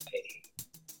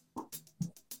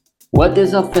What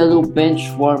is up, fellow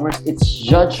bench warmers? It's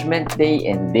Judgment Day,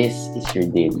 and this is your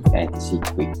daily fantasy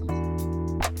quickie.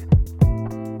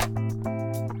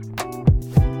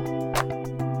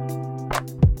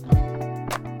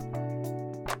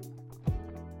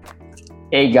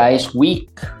 Hey guys,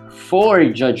 week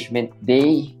 4 Judgment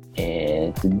Day,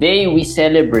 and today we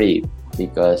celebrate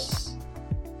because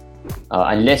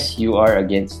unless you are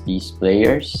against these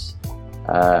players,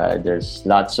 there's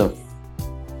lots of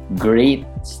great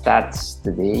stats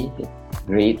today,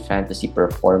 great fantasy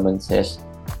performances.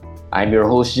 I'm your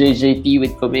host JJT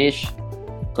with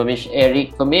Komish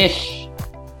Eric. Komish,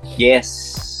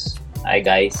 Yes. Hi,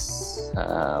 guys.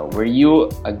 were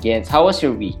you against? How was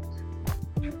your week?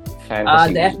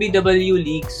 Fantasy The week? FBW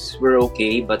leagues were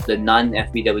okay, but the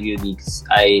non-FBW leagues,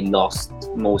 I lost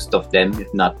most of them, if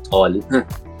not all.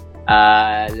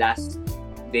 Last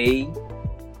day,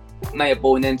 my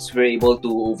opponents were able to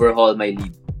overhaul my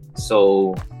lead.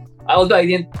 So, although I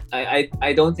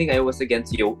don't think I was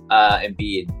against you,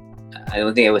 Embiid. I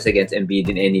don't think I was against Embiid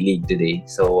in any league today.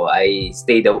 So I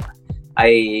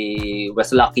I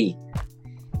was lucky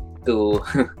to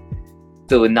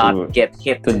to not get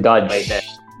hit To dodge. by that,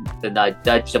 to not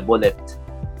dodge the bullet.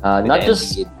 Not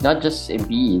Embiid. just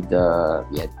Embiid.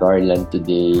 We had Garland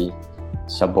today,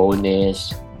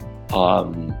 Sabonis.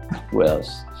 Who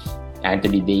else?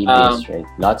 Anthony Davis, right?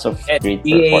 Lots of great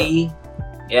performance.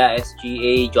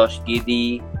 SGA, Josh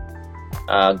Giddey,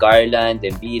 Garland,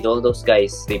 Embiid, all those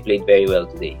guys, they played very well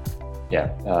today.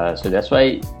 Yeah, so that's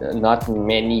why not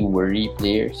many worry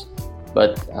players.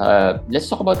 But let's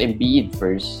talk about Embiid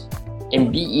first.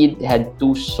 Embiid had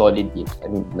 2 solid games. I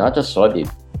mean, not just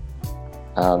solid.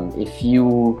 If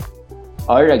you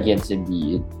are against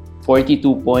Embiid,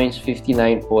 42 points,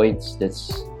 59 points,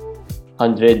 that's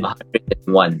 100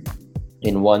 101.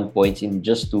 in 1 points in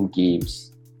just 2 games,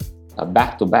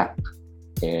 back to back.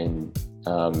 And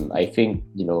I think,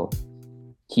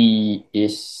 he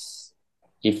is.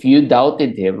 If you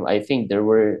doubted him, I think there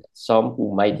were some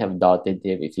who might have doubted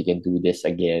him if he can do this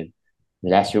again.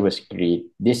 Last year was great.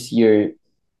 This year,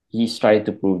 he's trying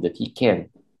to prove that he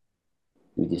can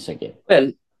do this again.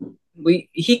 Well,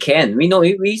 he can. We know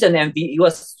he's an MVP. He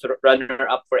was runner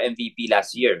up for MVP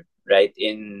last year, right?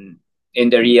 In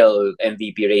the real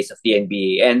MVP race of the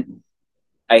NBA, and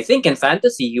I think in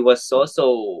fantasy he was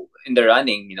also in the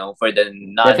running. For the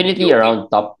Definitely around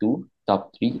top 2,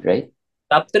 top 3, right?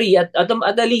 top 3 at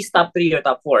the least top 3 or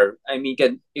top 4. I mean,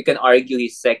 you can argue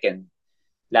he's second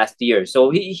last year.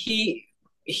 So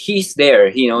he's there.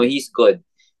 He's good.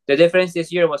 The difference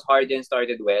this year was Harden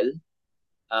started well.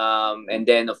 And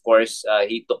then of course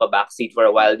he took a backseat for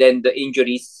a while. Then the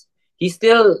injuries, he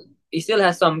still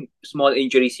has some small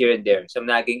injuries here and there, some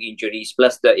nagging injuries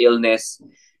plus the illness.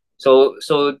 So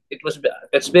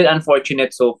it's been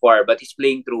unfortunate so far, but he's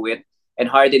playing through it. And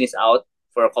Harden is out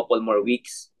for a couple more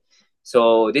weeks.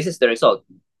 So this is the result.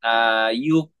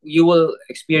 You will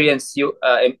experience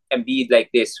Embiid like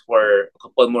this for a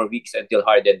couple more weeks until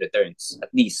Harden returns,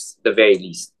 at least the very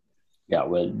least. Yeah,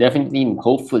 well, definitely,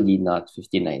 hopefully not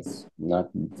 59, not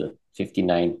the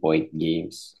 59-point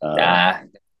games. Ah,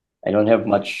 I don't have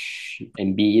much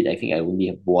Embiid. I think I only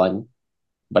have 1,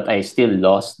 but I still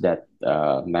lost that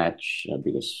match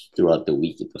because throughout the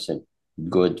week it wasn't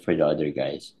good for the other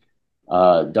guys.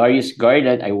 Darius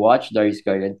Garland, I watched Darius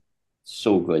Garland.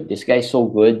 So good. This guy's so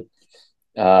good.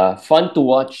 Fun to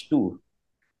watch too.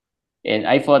 And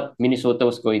I thought Minnesota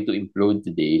was going to implode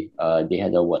today. They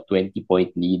had a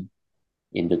 20-point lead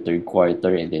in the third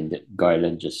quarter, and then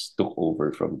Garland just took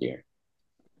over from there.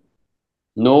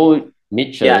 No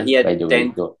Mitchell, yeah, he had by the way.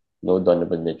 10. No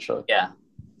Donovan Mitchell. Yeah,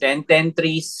 10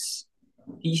 threes.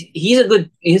 He's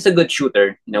a good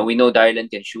shooter. We know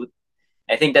Darland can shoot.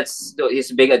 I think that's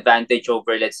his big advantage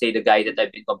over, let's say, the guy that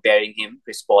I've been comparing him,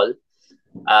 Chris Paul.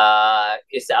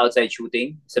 Is the outside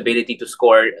shooting, his ability to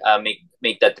score,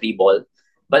 make that 3 ball.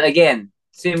 But again,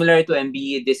 similar to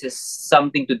Embiid, this is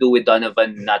something to do with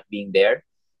Donovan not being there.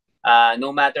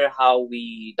 No matter how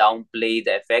we downplay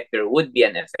the effect, there would be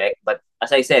an effect. But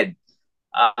as I said,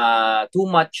 too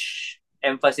much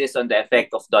emphasis on the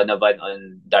effect of Donovan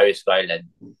on Darius Garland.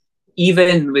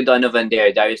 Even with Donovan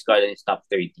there, Darius Garland is top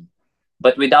 30.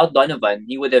 But without Donovan,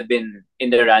 he would have been in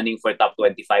the running for top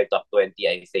 25, top 20,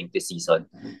 I think, this season.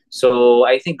 So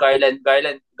I think Garland's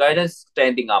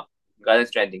trending up.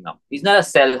 Garland's trending up. He's not a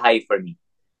sell high for me.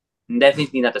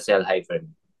 Definitely not a sell high for me.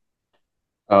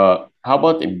 How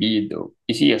about Embiid though?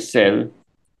 Is he a sell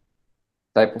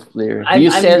type of player? Do I'm-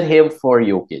 you I'm- sell him for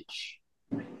Jokic?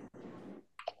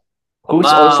 Who's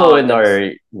Wow, also in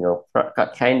that's-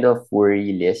 our kind of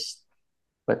worry list,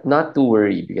 but not too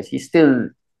worry because he's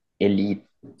still elite.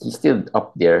 He's still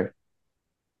up there.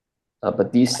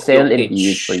 But do you sell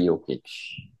Embiid for Jokic.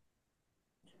 Jokic?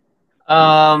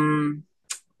 Um,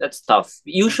 that's tough.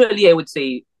 Usually, I would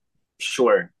say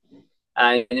sure.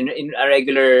 In a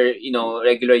regular,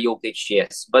 regular Jokic,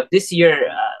 yes. But this year,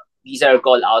 these are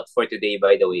call out for today.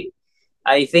 By the way,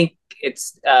 I think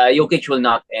it's Jokic will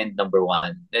not end number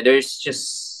one. There's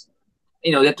just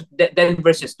that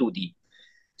Denver's just too deep.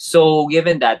 So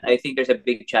given that, I think there's a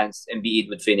big chance Embiid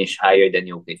would finish higher than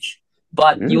Jokic.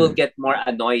 But you will Mm, get more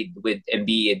annoyed with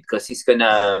Embiid because he's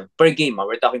gonna per game.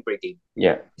 We're talking per game.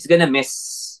 yeah. He's gonna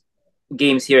miss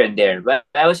games here and there. But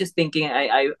I was just thinking,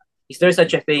 is there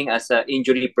such a thing as an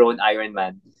injury-prone Iron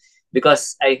Man?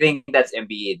 Because I think that's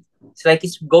Embiid. It's like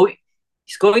he's going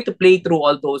to play through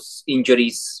all those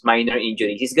injuries, minor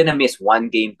injuries. He's gonna miss 1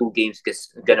 game, 2 games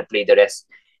because he's gonna play the rest.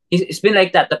 It's been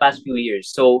like that the past few years.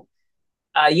 So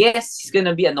yes, he's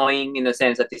gonna be annoying in the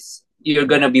sense that you're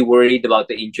gonna be worried about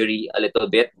the injury a little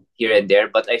bit here and there.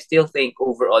 But I still think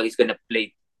overall he's gonna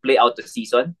play out the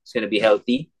season. He's gonna be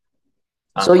healthy.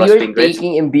 So Cross you're fingers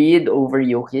taking Embiid over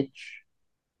Jokic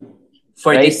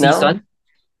for right this now? season.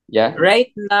 Yeah.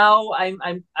 Right now,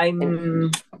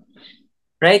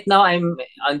 right now I'm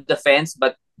on the fence,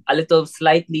 but a little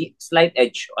slight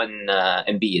edge on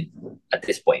Embiid at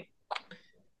this point.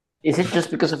 Is it just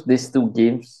because of these 2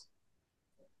 games?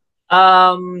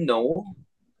 No,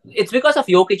 it's because of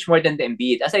Jokic more than the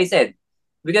Embiid. As I said,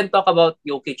 we can talk about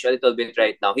Jokic a little bit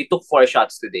right now. He took 4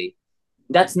 shots today.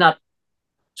 That's not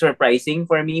surprising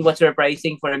for me. What's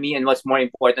surprising for me and what's more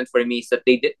important for me is that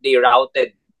they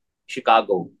routed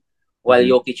Chicago while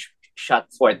Mm-hmm. Jokic shot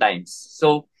 4 times.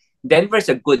 So Denver's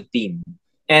a good team.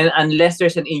 And unless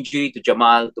there's an injury to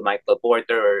Jamal, to Michael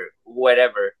Porter, or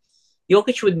whatever,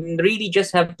 Jokic would really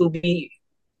just have to be,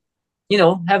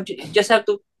 just have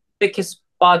to pick his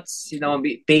spots,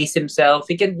 pace himself.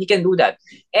 He can do that.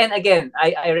 And again,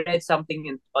 I read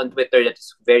something on Twitter that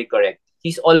is very correct.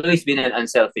 He's always been an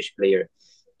unselfish player.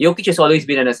 Jokic has always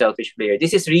been an unselfish player.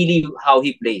 This is really how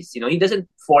he plays. He doesn't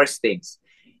force things.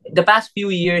 The past few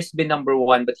years been number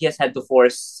one, but he has had to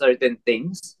force certain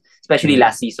things, especially Mm-hmm.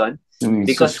 last season, He needs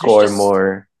to because there's score just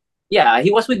more. yeah,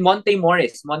 he was with Monte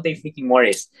freaking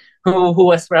Morris, who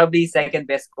was probably second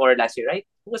best scorer last year, right?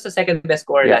 Who was the second best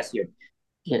scorer Yeah. last year?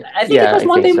 Yeah. I think it Yeah, was I think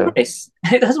Monte so. Morris.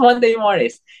 It was Monte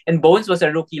Morris, and Bones was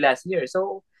a rookie last year,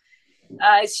 so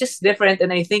it's just different.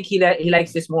 And I think he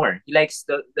likes this more. He likes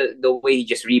the way he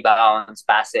just rebounds,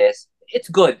 passes. It's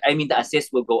good. I mean, the assist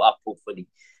will go up hopefully,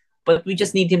 but we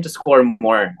just need him to score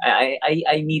more.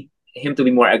 I need him to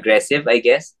be more aggressive, I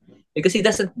guess, because he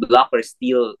doesn't block or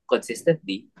steal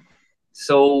consistently.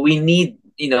 So we need,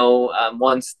 a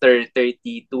monster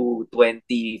 32,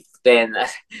 20, 10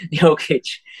 Jokic.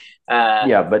 Uh,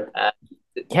 Yeah, but uh,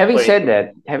 having for it. said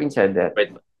that, having said that,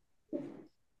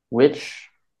 which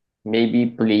maybe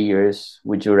players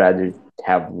would you rather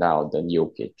have now than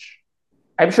Jokic?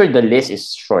 I'm sure the list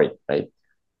is short, right?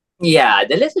 Yeah,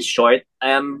 the list is short. We,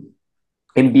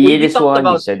 Embiid we is talked one. You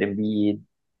about said Embiid.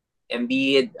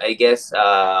 Embiid, I guess.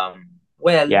 Well,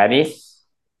 Giannis.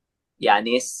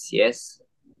 Giannis, yes.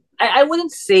 I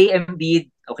wouldn't say Embiid.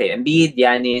 Okay, Embiid,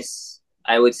 Giannis.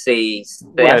 I would say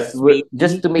Well, Steph, maybe.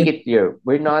 just to make it clear,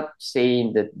 we're not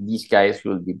saying that these guys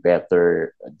will be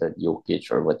better than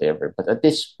Jokic or whatever. But at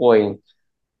this point,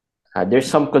 there's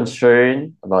some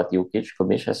concern about Jokic.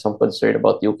 Commish has some concern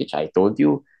about Jokic. I told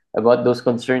you about those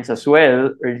concerns as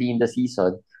well early in the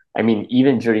season. I mean,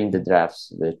 even during the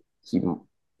drafts, that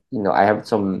I have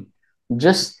some,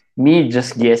 just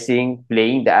guessing,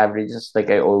 playing the averages like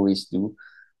I always do.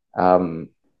 Um,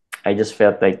 I just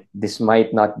felt like this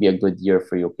might not be a good year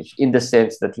for Jokic in the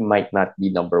sense that he might not be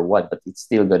number one, but it's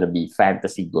still gonna be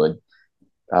fantasy good.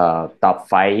 Top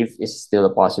five is still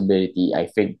a possibility. I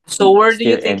think So he where do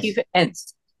you still think he ends.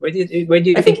 ends? Where do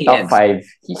you I think think he top ends? five.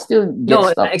 He still No,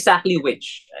 gets top. exactly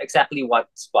which, exactly what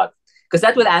spot? Because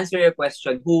that will answer your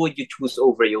question. Who would you choose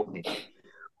over Jokic?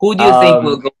 Who do you think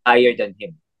will Um, go higher than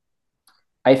him,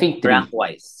 I think rank three.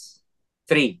 wise?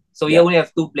 Three. So you Yeah. only have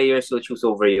two players you'll choose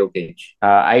over Jokic.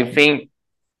 I think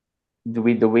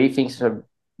with the way things are,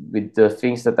 with the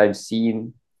things that I've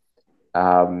seen,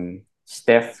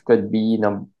 Steph could be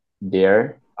up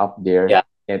Yeah. there,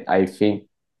 and I think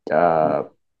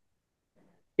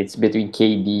it's between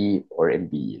KD or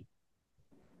Embiid.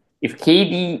 If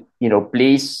KD,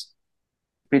 plays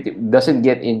doesn't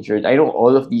get injured, I know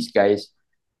all of these guys,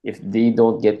 if they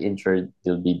don't get injured,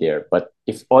 they'll be there. But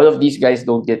if all of these guys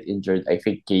don't get injured, I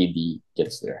think KD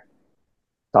gets there.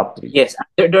 Top three. Yes,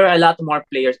 there are a lot more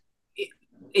players.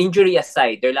 Injury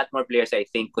aside, there are a lot more players I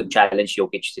think could challenge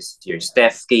Jokic this year.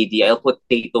 Steph, KD, I'll put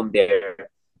Tatum there.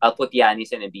 I'll put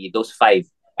Giannis and Embiid. Those five,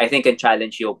 I think, can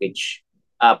challenge Jokic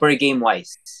per game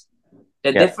wise.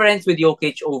 The Yeah. difference with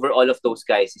Jokic over all of those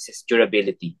guys is his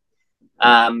durability.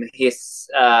 He's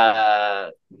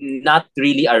not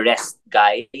really a rest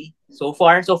guy so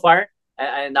far. So far,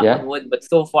 I knock on Yeah. wood, but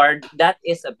so far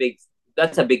that's a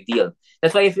big deal.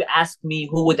 That's why if you ask me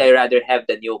who would I rather have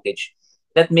than Jokic,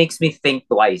 that makes me think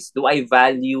twice. Do I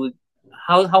value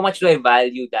how much do I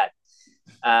value that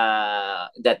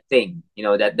thing,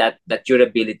 that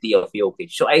durability of Jokic.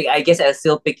 So I guess I'll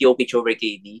still pick Jokic over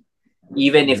KD,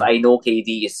 even if Mhm. I know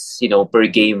KD is, per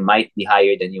game might be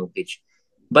higher than Jokic.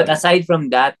 But aside from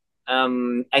that,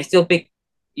 I still pick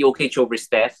Jokic over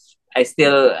Steph. I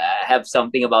still have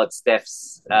something about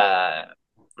Steph's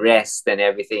rest and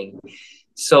everything.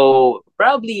 So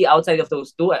probably outside of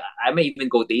those two, I may even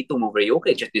go Tatum over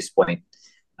Jokic at this point.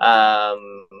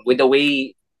 With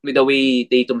the way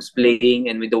Tatum's playing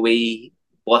and with the way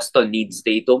Boston needs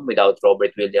Tatum without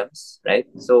Robert Williams, right?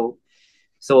 So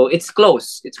it's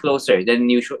close. It's closer than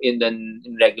usual in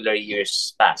regular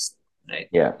years past, right?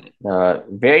 Yeah.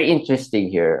 Very interesting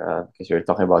here because we're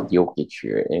talking about Jokic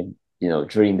here, and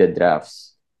during the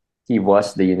drafts, he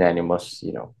was the unanimous.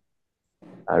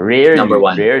 Number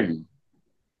one. Rarely.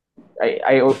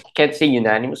 I can't say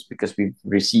unanimous because we've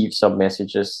received some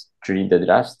messages during the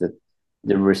drafts that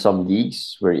there were some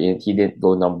leagues where he didn't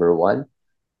go number one.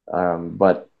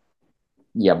 But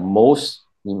yeah, most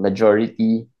the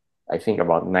majority, I think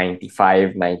about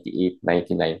 95, 98,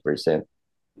 99%.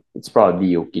 It's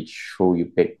probably Jokic who you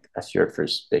picked as your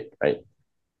first pick, right?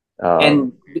 Um, And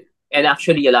and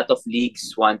actually a lot of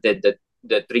leagues wanted the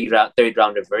third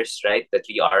round reverse, right? The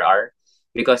 3RR,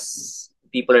 because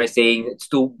people are saying it's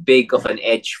too big of an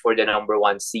edge for the number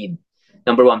one seed,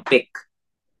 number one pick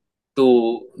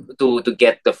to to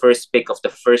get the first pick of the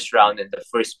first round and the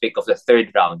first pick of the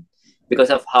third round because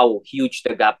of how huge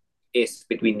the gap is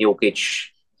between Jokic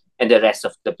and the rest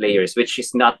of the players, which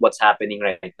is not what's happening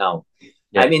right now.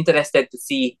 I'm yeah, interested to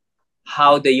see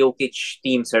how the Jokic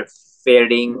teams are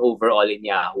faring overall in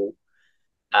Yahoo.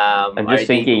 I'm Are just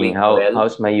they thinking doing how well?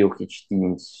 how's my Jokic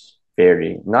teams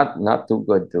faring? Not too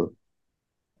good too.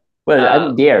 Well, Uh, I'm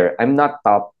there. I'm not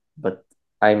top, but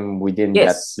I'm within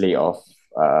that yes, playoff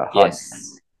hunt.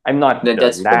 yes. I'm not Then the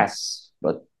that's good. last,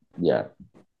 but yeah.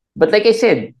 But like I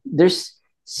said, there's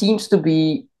seems to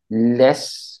be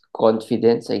less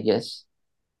confidence, I guess,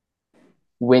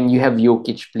 when you have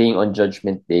Jokic playing on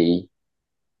Judgment Day.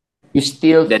 You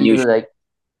still Then you feel like,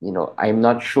 I'm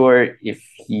not sure if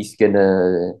he's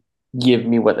gonna give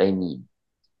me what I need.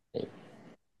 Like,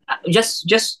 just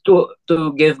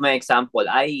to give my example,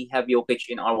 I have Jokic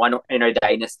in our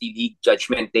dynasty league.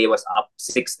 Judgment Day was up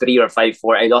 6-3 or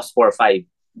 5-4. I lost 4-5.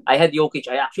 I had Jokic.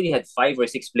 I actually had five or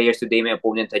six players today. My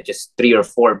opponent had just three or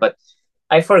four, but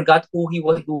I forgot who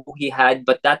he had.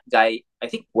 But that guy, I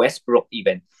think Westbrook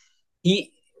even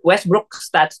he Westbrook's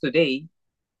stats today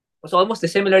was almost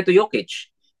similar to Jokic.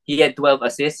 He had 12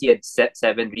 assists, he had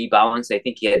seven rebounds, I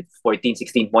think he had 14,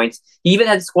 16 points. He even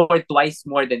had scored twice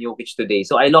more than Jokic today.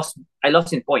 So I lost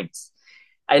in points.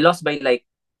 I lost by like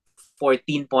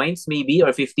 14 points maybe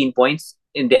or 15 points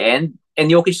in the end, and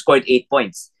Jokic scored 8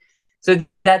 points. So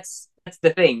that's the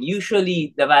thing.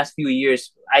 Usually the last few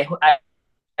years I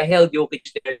held Jokic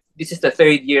there. This is the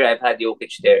third year I've had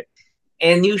Jokic there.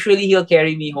 And usually he'll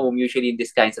carry me home. Usually in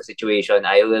this kinds of situation,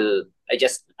 I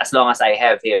just as long as I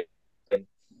have him,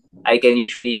 I can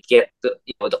usually get the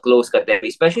close category,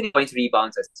 especially points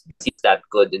rebounds as seems that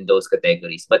good in those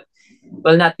categories. But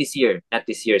well, not this year. Not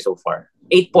this year so far.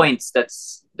 8 points. That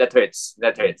hurts.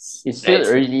 That hurts. it's still Right.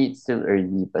 early, it's still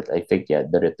early, but I think yeah,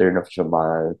 the return of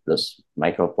Jamal plus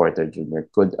Michael Porter Jr.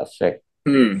 could affect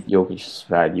Hmm. Jokic's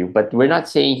value. But we're not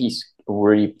saying he's a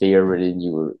worthy player wherein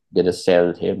you're gonna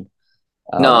sell him.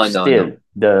 No. No. No. Still,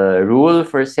 the rule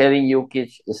for selling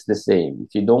Jokic is the same.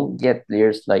 If you don't get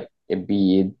players like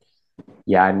Embiid,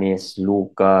 Giannis,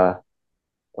 Luka,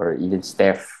 or even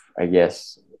Steph, I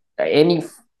guess, any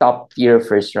top tier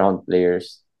first round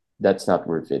players, that's not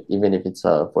worth it, even if it's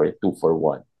for a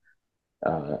 2-for-1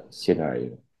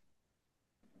 scenario.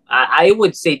 I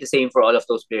would say the same for all of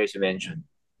those players you mentioned.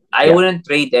 I Yeah, wouldn't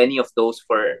trade any of those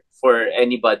for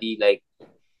anybody like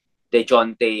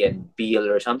DeJounte and Beal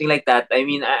or something like that. I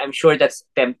mean, I'm sure that's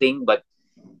tempting, but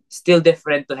still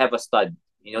different to have a stud.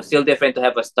 Still different to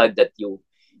have a stud that you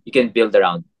can build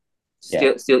around.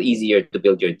 yeah, Still easier to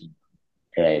build your team.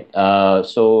 right.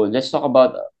 So let's talk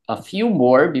about a few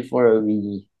more before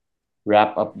we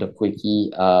wrap up the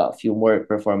quickie. A few more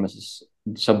performances.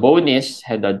 Sabonis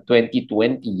had a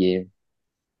 2020 game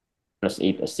plus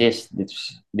 8 assists.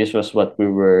 This was what we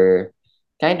were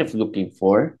kind of looking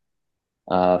for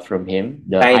from him.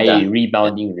 The high Kinda. Yeah.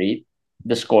 rebounding rate,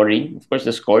 the scoring. Of course,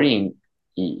 the scoring.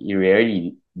 he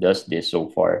rarely does this so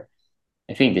far.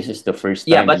 I think this is the first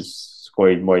Yeah, time but he's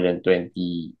scored more than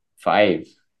 25,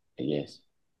 I guess.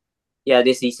 yeah,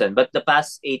 this season. But the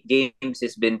past 8 games,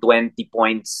 it's been 20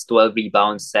 points, 12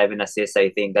 rebounds, 7 assists. I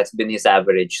think that's been his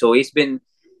average. So he's been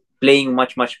playing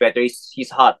much better. He's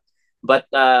hot. But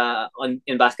on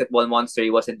in Basketball Monster,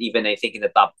 he wasn't even, I think, in the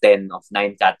top 10 of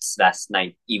Nine Cats last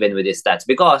night, even with his stats,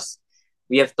 because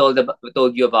we have told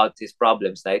you about his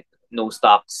problems, like no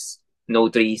stocks, no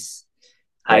threes,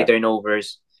 high Yeah.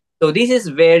 turnovers. So this is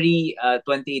very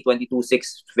 28, 22,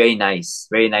 6, very nice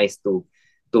to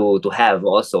have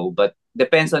also. But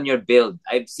depends on your build.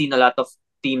 I've seen a lot of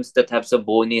teams that have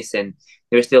Sabonis and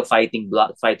they're still fighting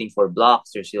for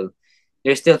blocks.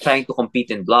 They're still trying to compete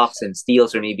in blocks and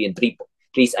steals, or maybe in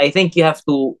threes. I think you have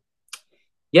to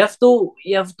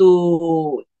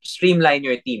streamline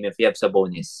your team if you have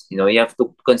Sabonis. You have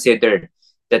to consider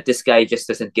that this guy just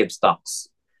doesn't give stocks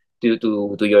to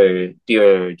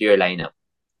your lineup.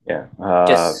 Yeah.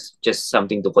 Just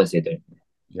something to consider.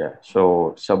 Yeah.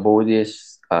 So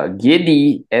Sabonis,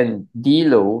 Giddy, and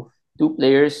D'Lo, two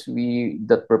players we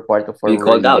that were part of our We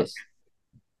called worry out. list.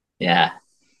 Yeah.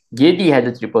 Giddy had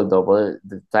a triple double,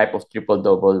 the type of triple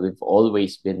double we've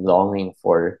always been longing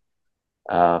for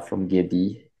from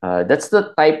Giddy. That's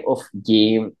the type of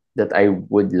game that I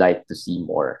would like to see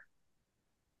more.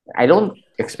 I don't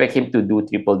expect him to do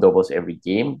triple doubles every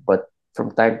game, but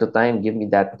from time to time, give me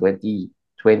that 20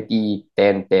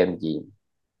 10 10 game.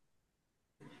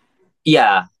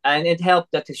 Yeah. And it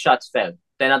helped that his shots fell.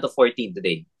 10 out of 14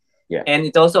 today. Yeah. And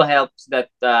it also helps that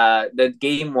the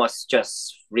game was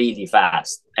just really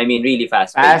fast. I mean, really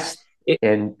fast paced. Fast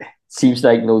and seems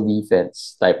like no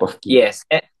defense type of game. Yes,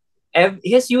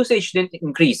 his usage didn't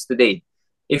increase today.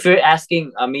 If you're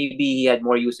asking, maybe he had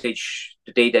more usage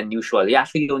today than usual. He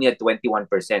actually only had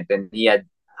 21%, and he had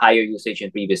higher usage in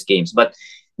previous games. But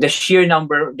the sheer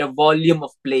number, the volume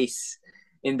of plays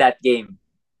in that game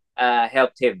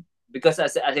helped him. Because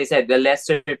as I said, the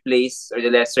lesser plays, or the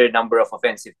lesser number of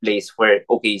offensive plays for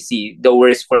OKC, the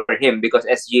worse for him, because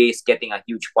SGA is getting a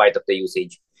huge part of the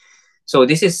usage. So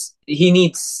he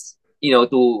needs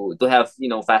to have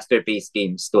faster paced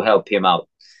games to help him out.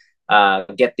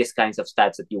 Get these kinds of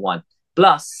stats that you want.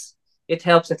 Plus, it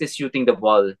helps that he's shooting the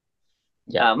ball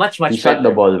Yeah. He much shot the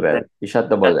better. ball well. He shot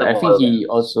the ball Shot well. the I think ball well. he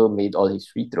also made all his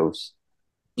free throws.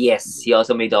 Yes, he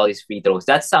also made all his free throws.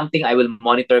 That's something I will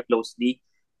monitor closely.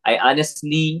 I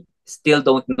honestly still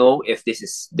don't know if this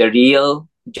is the real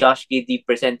Josh Giddey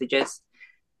percentages,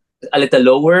 a little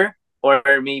lower, or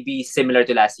maybe similar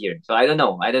to last year. So I don't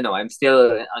know. I'm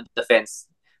still on the fence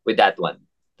with that one.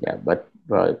 Yeah, but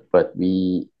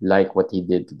we like what he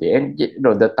did today, and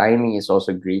the timing is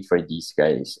also great for these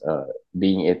guys.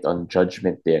 Being it on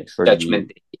Judgment Day, I'm sure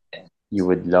Judgment you Day. you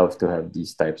would love to have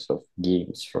these types of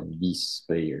games from these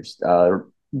players.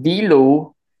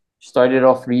 D'Lo started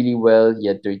off really well. He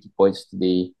had 30 points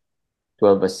today,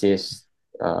 12 assists,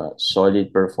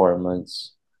 solid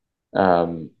performance.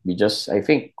 We just, I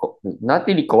think, not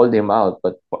really called him out,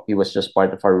 but he was just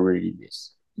part of our worry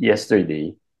list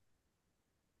yesterday.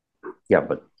 Yeah,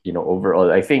 but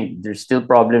overall, I think there's still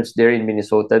problems there in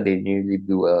Minnesota. They nearly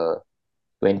blew a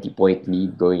 20-point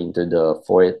lead going into the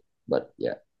fourth, but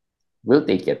yeah, we'll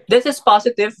take it. This is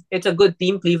positive. It's a good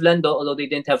team, Cleveland, although they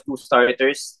didn't have two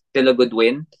starters. Still a good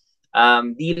win.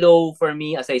 D'Lo, for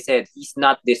me, as I said, he's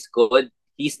not this good.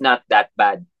 He's not that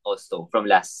bad also from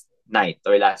last night,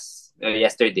 or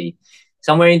yesterday.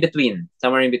 Somewhere in between.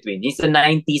 Somewhere in between. He's the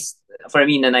 90s, for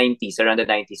me, in the 90s, around the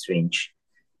 90s range.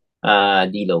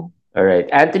 D'Lo. All right,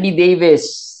 Anthony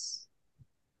Davis.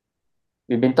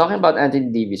 We've been talking about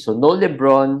Anthony Davis. So no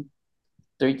LeBron,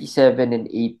 37 and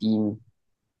 18,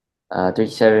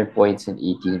 37 points and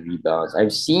 18 rebounds.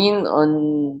 I've seen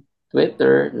on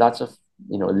Twitter lots of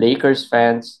Lakers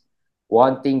fans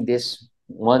wanting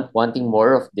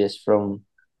more of this from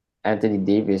Anthony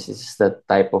Davis. This is the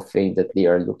type of thing that they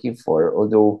are looking for.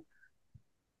 Although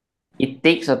it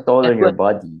takes a toll And on your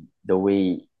body, the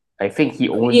way I think he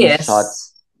only shot yes,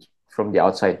 from the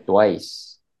outside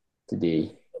twice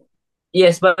today.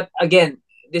 yes, but again,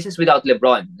 this is without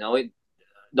LeBron.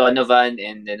 Donovan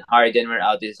and then Harden were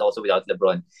out. This is also without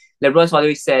LeBron. LeBron's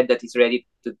always said that he's ready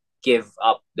to give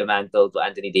up the mantle to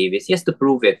Anthony Davis. He has to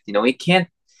prove it. He can't.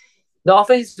 The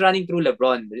offense is running through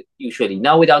LeBron usually.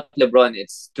 Now without LeBron,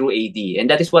 it's through AD, and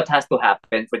that is what has to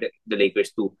happen for the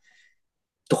Lakers to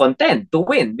contend, to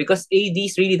win, because AD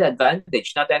is really the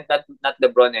advantage, not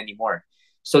LeBron anymore.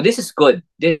 So this is good.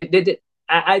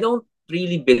 I don't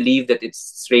really believe that it's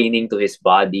straining to his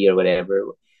body or whatever.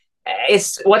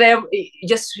 it's whatever.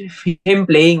 Just him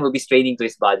playing will be straining to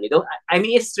his body. Don't I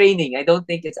mean it's straining. I don't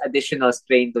think it's additional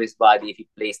strain to his body if he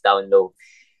plays down low.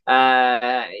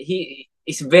 He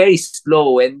is very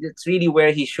slow, and it's really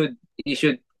where he should He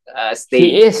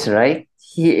stay. is, right?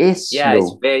 He is Yeah, it's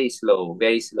slow. very slow,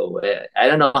 very slow. I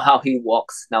don't know how he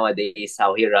walks nowadays,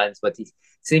 how he runs, but he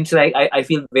seems like I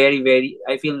feel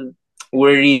I feel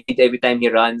worried every time he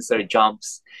runs or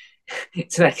jumps.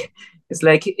 It's like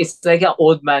it's like an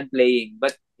old man playing,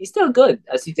 but he's still good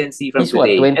as you can see from He's what,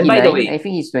 today. And by the 29? I way,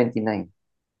 think he's 29.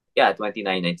 yeah,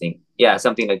 29 I think. Yeah,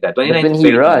 something like that. But 29 when to he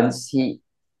 30. runs, he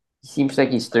seems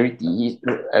like he's 30.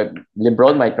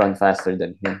 LeBron might run faster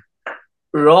than him.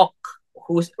 Rock,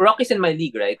 who's Rock is in my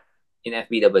league, right? In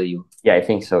FBW. Yeah, I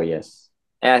think so, yes.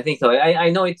 Yeah, I think so. I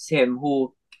know it's him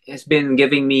who has been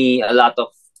giving me a lot of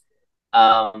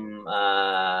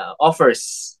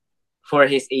offers for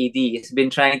his AD. He's been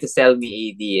trying to sell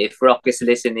me AD. If Rock is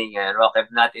listening, and Rock, I'm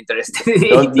not interested in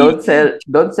Don't AD. don't sell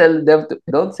don't sell them to,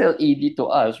 don't sell AD to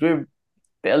us. We're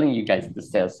telling you guys to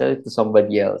sell it to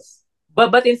somebody else.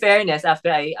 But in fairness,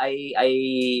 after I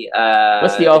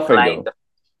What's the offer declined, though?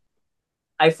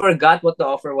 I forgot what the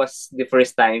offer was the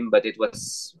first time, but it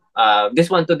was this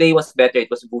one today was better. It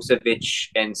was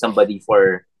Vucevic and somebody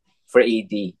for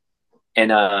AD. And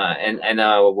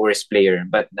a worse player,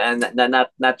 but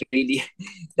not really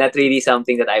not really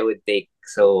something that I would take.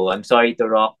 So I'm sorry to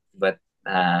Rock, but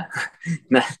uh,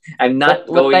 not, I'm not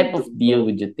What going type of to deal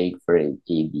would you take for an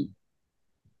AD?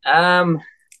 um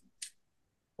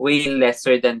way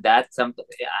lesser than that. Some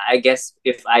I guess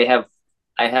if I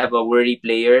have a worry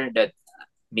player that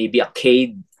maybe a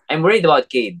Cade. I'm worried about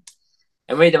Cade.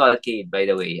 I'm worried about Cade. By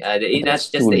the way, But not that's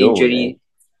just too the low, right? injury.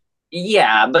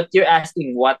 Yeah, but you're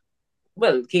asking what?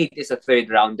 Well, Cade is a third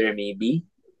rounder, maybe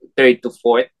third to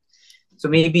fourth. So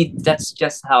maybe that's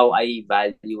just how I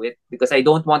value it because I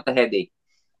don't want a headache.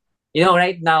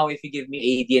 Right now, if you give me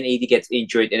AD and AD gets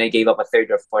injured and I gave up a third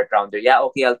or fourth rounder, yeah,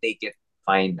 okay, I'll take it.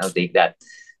 Fine, I'll take that.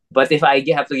 But if I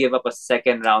have to give up a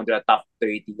second rounder, a top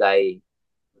 30 guy,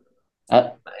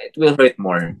 I, it will hurt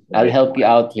more. It will I'll hurt help you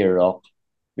more. out here, Rock.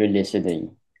 You're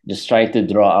listening. Just try to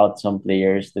draw out some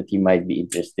players that you might be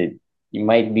interested. You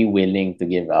might be willing to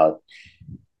give out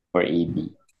for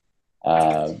AD.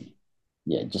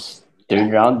 Yeah, just Yeah.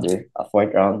 third rounder, a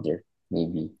fourth rounder,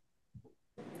 maybe.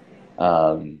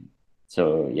 Um,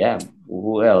 so yeah,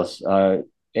 who else?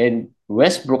 And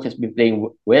Westbrook has been playing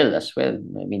well as well.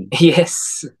 I mean,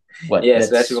 Yes. what Yes,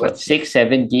 that's that's what. what 6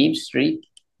 7 games straight.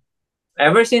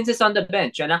 Ever since he's on the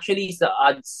bench, and actually he's the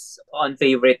odds on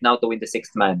favorite now to win the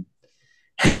sixth man.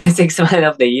 Sixth man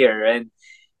of the year. And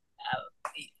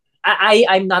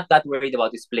I'm not that worried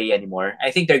about his play anymore.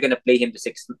 I think they're gonna play him to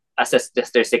six as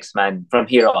their sixth man from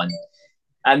here on.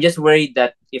 I'm just worried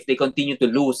that if they continue to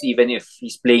lose, even if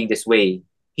he's playing this way,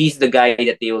 he's the guy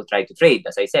that they will try to trade,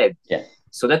 as I said. Yeah.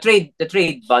 So the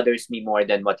trade bothers me more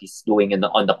than what he's doing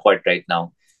on the court right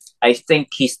now. I think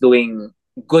he's doing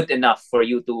good enough for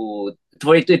you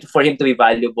for him to be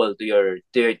valuable to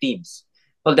your teams.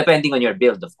 Well, depending on your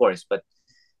build, of course, but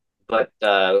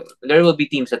there will be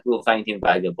teams that will find him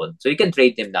valuable. So you can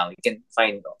trade him now. You can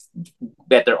find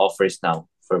better offers now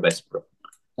for Westbrook.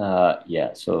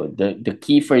 Yeah. So the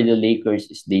key for the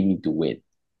Lakers is they need to win.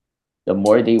 The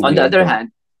more they On the win, other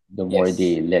hand, the more yes.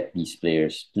 they let these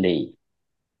players play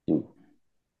too.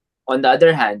 On the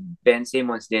other hand, Ben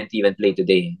Simmons didn't even play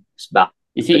today. He's back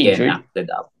Is he again, injured? acted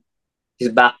up. He's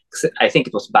back. I think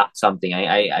it was back something.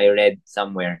 I read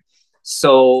somewhere.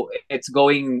 So it's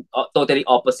going totally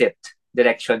opposite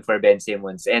direction for Ben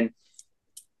Simmons. And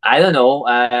I don't know.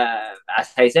 As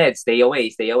I said, stay away,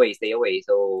 stay away, stay away.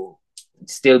 So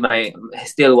still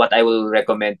what I will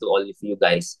recommend to all of you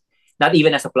guys. Not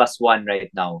even as a plus one right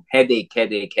now. Headache,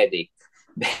 headache, headache.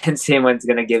 Ben Simmons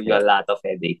gonna give you Yeah. a lot of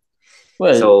headache.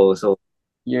 Well, So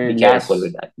your be careful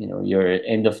with last, that. your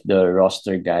end of the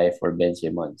roster guy for Ben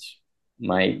Simmons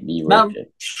might be worth Now,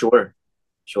 it. sure,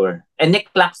 sure. And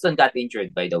Nick Claxton got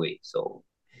injured, by the way. So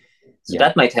Yeah,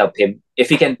 that might help him. If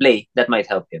he can play, that might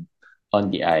help him. on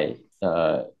the eye.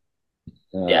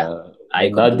 Yeah, Uh, eye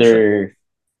contusion. another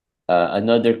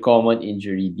another common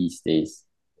injury these days,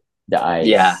 the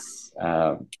Yeah, eyes.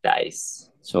 nice.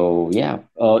 So yeah,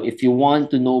 if you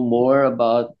want to know more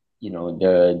about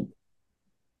the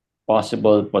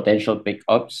possible potential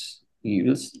pickups,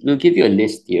 we'll give you a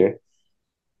list here.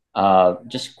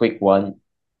 Just quick one.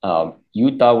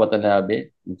 Utah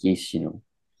Watanabe, in case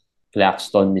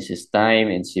Claxton misses time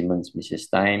and Simmons misses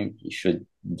time, he should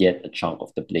get a chunk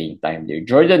of the playing time there.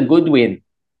 Jordan Goodwin,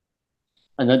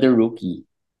 another rookie,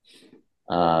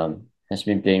 has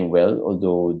been playing well,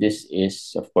 although this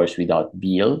is, of course, without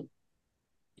Beal.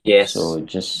 Yes. So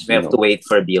just, We have to wait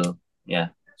for Bill. Yeah.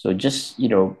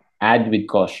 add with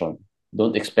caution.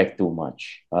 Don't expect too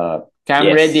much.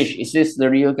 Cam Reddish, Yes. is this the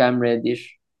real Cam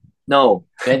Reddish? No.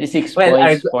 26 Well,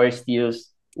 points, 4 steals,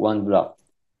 1 block.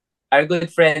 our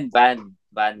good friend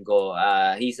Van Gogh,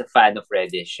 he's a fan of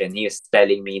Reddish, and he was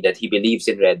telling me that he believes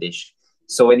in Reddish.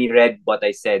 So when he read what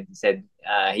I said, he said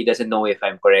he doesn't know if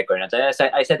I'm correct or not.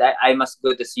 I said I'm as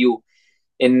good as you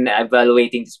in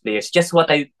evaluating these players. Just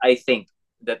what I think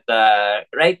that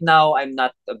right now I'm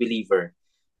not a believer.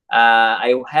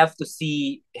 I have to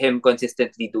see him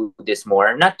consistently do this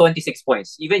more. Not 26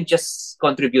 points, even just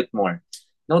contribute more.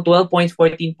 No, 12 points,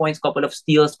 14 points, couple of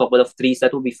steals, couple of threes,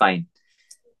 that will be fine.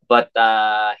 But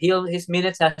his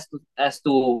minutes has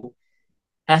to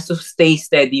stay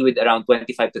steady with around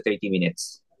 25 to 30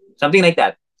 minutes, something like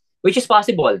that, which is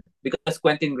possible because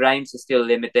Quentin Grimes is still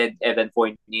limited, Evan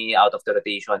Fournier out of the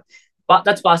rotation, but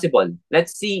that's possible.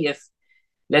 Let's see if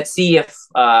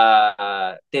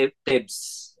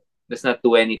Tibbs does not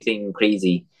do anything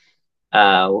crazy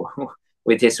uh,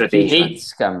 with his He rotation.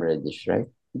 hates Cam Reddish, right?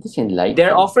 He doesn't like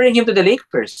They're him. offering him to the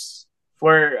Lakers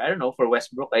for, I don't know, for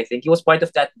Westbrook. I think he was part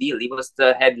of that deal. He was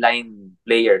the headline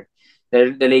player.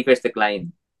 The Lakers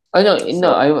declined. Oh, no, no,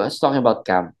 So I was talking about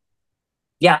Cam.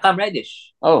 yeah, Cam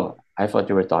Reddish. Oh, I thought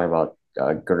you were talking about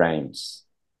Grimes.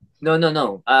 No, no,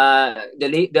 no.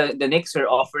 The Knicks are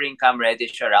offering Cam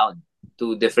Reddish around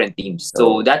to different teams. So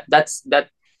Oh, that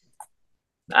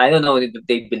I don't know if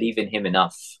they believe in him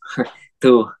enough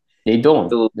to they don't.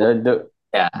 to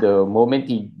yeah, The moment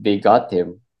they got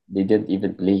him, they didn't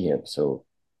even play him. So,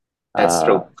 that's uh,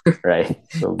 true. right.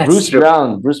 So That's true.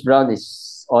 Bruce Brown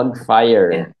is on Yeah,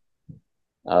 fire.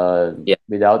 yeah.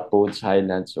 Without Bones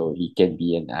Highland, so he can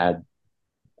be an ad.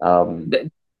 Um,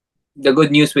 The, the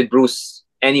good news with Bruce,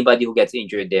 anybody who gets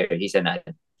injured there, he's an ad.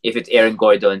 If it's Aaron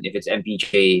Gordon, if it's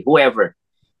MPJ, whoever,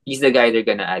 he's the guy they're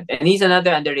gonna add. And he's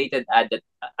another underrated ad that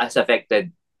has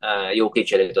affected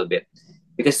Jokic a little bit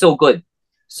because so good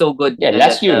yeah,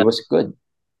 last that year he was good.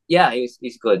 yeah, he's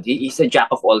good. He's a jack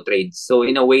of all trades. So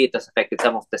in a way, it has affected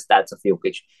some of the stats of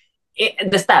Jokic.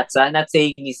 The stats, not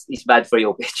saying he's bad for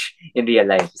Jokic in real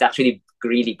life. It's actually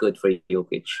really good for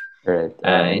Jokic. Right. Uh,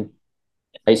 And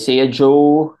Isaiah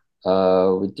Joe,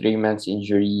 with 3 months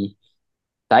injury.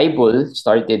 Tybul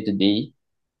started today.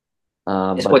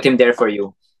 just But put him there for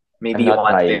you. Maybe I'm you not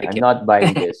want to buying. pick I'm him. not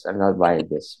buying this. I'm not buying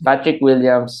this. Patrick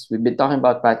Williams. We've been talking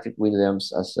about Patrick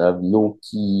Williams as a low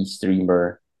key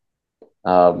streamer.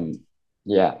 Um,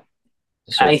 yeah.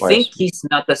 So I far as think he's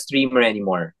not a streamer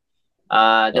anymore.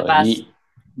 The past he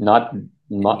not 10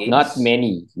 not games.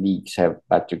 many leagues have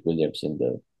Patrick Williams in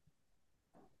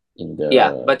Yeah,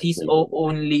 the but he's label.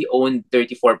 only owned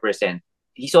 34%.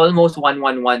 He's almost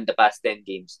 1-1-1 the past 10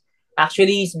 games.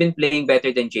 Actually, he's been playing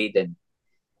better than Jaden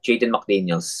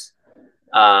McDaniels.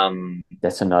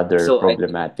 That's another So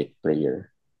problematic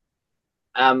player.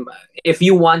 um, if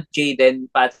you want Jaden,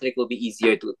 Patrick will be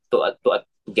easier to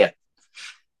get.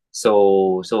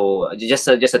 So just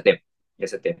a tip.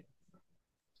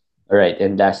 All right,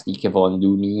 and lastly, Kevon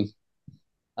Looney.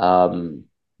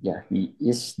 Yeah, he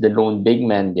is the lone big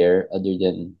man there, other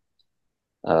than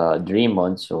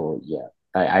Draymond. So yeah,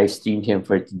 I streamed him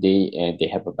for today, and they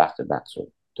have a back to back.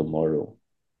 So tomorrow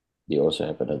they also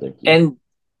have another game. And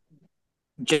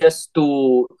just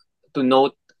to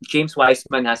note, James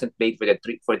Wiseman hasn't played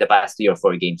for the past 3 or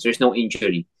 4 games. There's no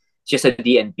injury. It's just a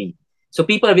DNP. So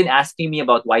people have been asking me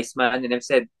about Wiseman, and I've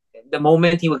said the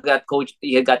moment he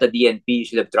had got a DNP, you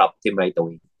should have dropped him right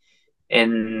away.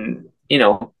 And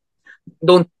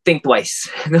don't think twice.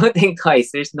 Don't think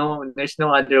twice. There's no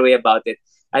other way about it.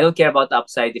 I don't care about the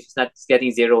upside. If it's not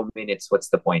getting 0 minutes, what's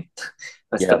the point?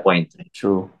 What's the Yeah, point?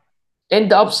 true. And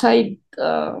the upside, I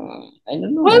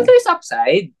don't Well, know. there's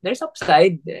upside. There's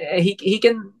upside. He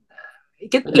can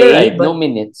But you're play, right, no but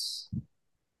minutes.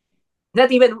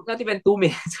 not even 2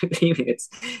 minutes or 3 minutes.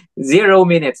 0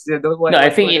 minutes. No, I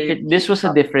think What are if you this talking was a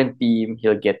about? different team,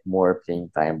 he'll get more playing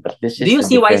time. But this Do is you the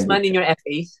see defending Wiseman in champ. your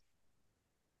FAs?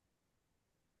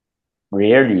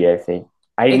 Rarely, I think.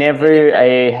 I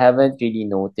haven't really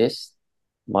noticed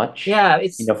much Yeah,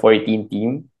 in a 14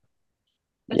 team.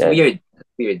 that's Yeah. weird. That's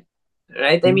weird,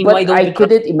 right? I mean, why But don't I you trust?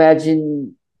 couldn't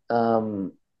imagine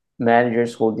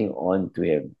managers holding on to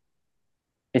him.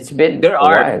 It's been There a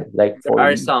are while, like there four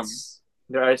are some, weeks.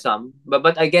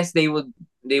 but I guess they would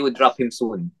drop him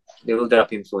soon. They will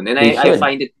drop him soon, and They I should.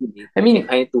 find it funny. I I mean,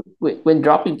 find it too. when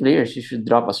dropping players, you should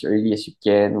drop as early as you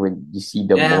can when you see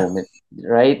the Yeah. moment,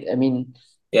 right? I mean,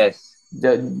 Yes.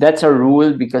 that's a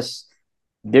rule because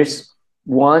there's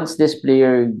once this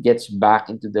player gets back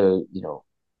into the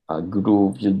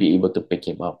groove, you'll be able to pick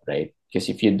him up, right? Because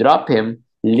if you drop him,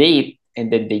 late,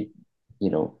 and then they,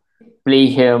 play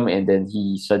him, and then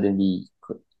he suddenly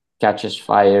catches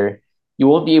fire, you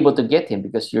won't be able to get him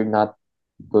because you're not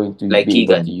going to Like be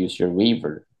able to Keegan. use your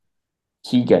waiver.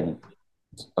 Keegan.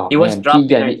 Oh He was man, dropped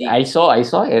in our Keegan. league. I saw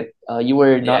it. You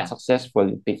were not Yeah. successful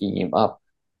in picking him up,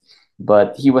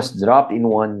 but he was dropped in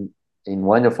one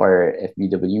of our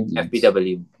FBW leagues.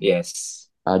 FPW. Yes.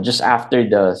 Just after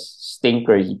the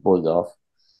stinker he pulled off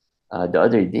the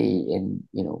other day, and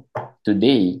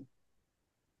today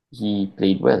he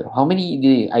played well. How many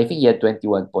did I think he had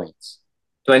 21 points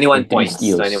 21 and three points.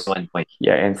 steals. 21 points.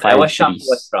 Yeah, and I was five shocked he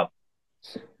was threes. dropped.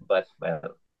 But,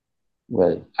 well.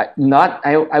 Well,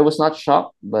 I was not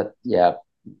shocked, but yeah,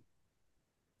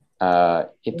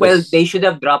 it Well, they was. should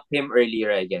have dropped him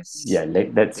earlier, I Yeah, guess.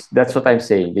 like that's what I'm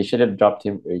saying. They should have dropped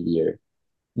him earlier.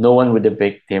 No one would have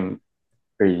picked him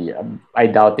earlier. I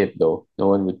doubt it though. No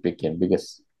one would pick him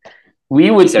because we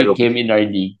He's would a pick rookie. him in our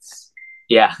leagues,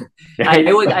 Yeah. I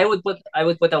right? would I would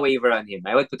put a waiver on him.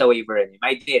 I would put a waiver on him.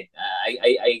 I did.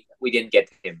 We didn't get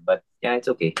him, but yeah, it's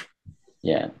okay.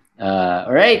 Yeah. All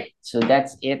right. So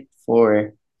that's it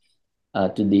for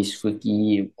today's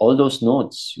quickie. All those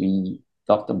notes we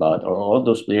talked about, or all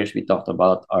those players we talked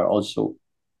about, are also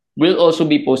will also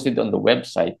be posted on the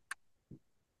website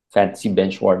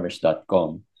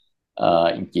fantasybenchwarmers.com.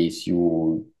 In case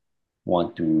you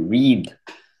want to read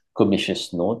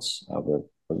Commission's notes, we're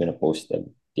gonna post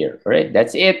them there. All right,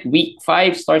 that's it. Week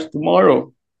 5 starts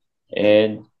tomorrow,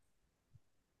 and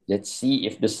let's see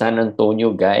if the San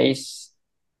Antonio guys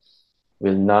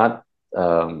will not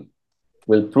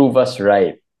will prove us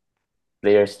right.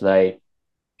 Players like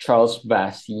Charles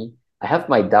Bassey. I have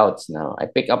my doubts now. I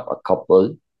pick up a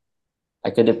couple. I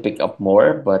could have picked up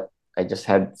more, but I just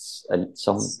had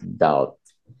some doubt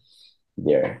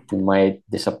there. He might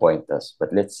disappoint us,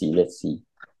 but let's see. Let's see.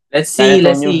 Let's San see.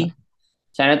 Let's Antonio. see.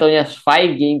 San Antonio has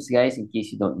 5 games, guys. In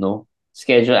case you don't know,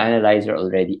 schedule analyzer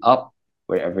already up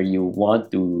wherever you want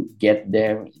to get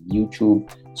them. YouTube,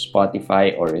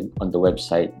 Spotify, or on the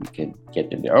website. You can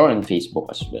get them there, or on Facebook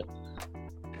as well.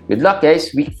 Good luck,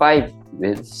 guys. Week 5.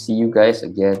 We'll see you guys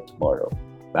again tomorrow.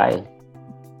 Bye.